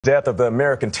Death of the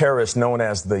American terrorist known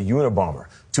as the Unabomber.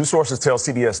 Two sources tell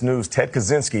CBS News Ted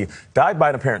Kaczynski died by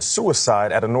an apparent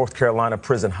suicide at a North Carolina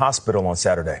prison hospital on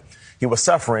Saturday. He was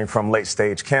suffering from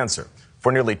late-stage cancer.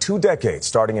 For nearly 2 decades,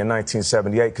 starting in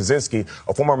 1978, Kaczynski,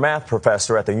 a former math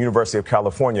professor at the University of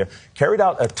California, carried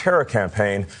out a terror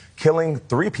campaign, killing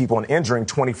 3 people and injuring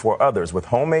 24 others with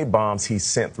homemade bombs he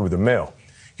sent through the mail.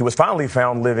 He was finally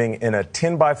found living in a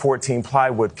 10-by-14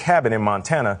 plywood cabin in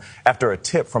Montana after a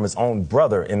tip from his own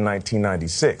brother in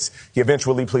 1996. He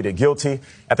eventually pleaded guilty.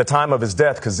 At the time of his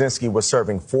death, Kaczynski was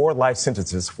serving 4 life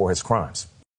sentences for his crimes.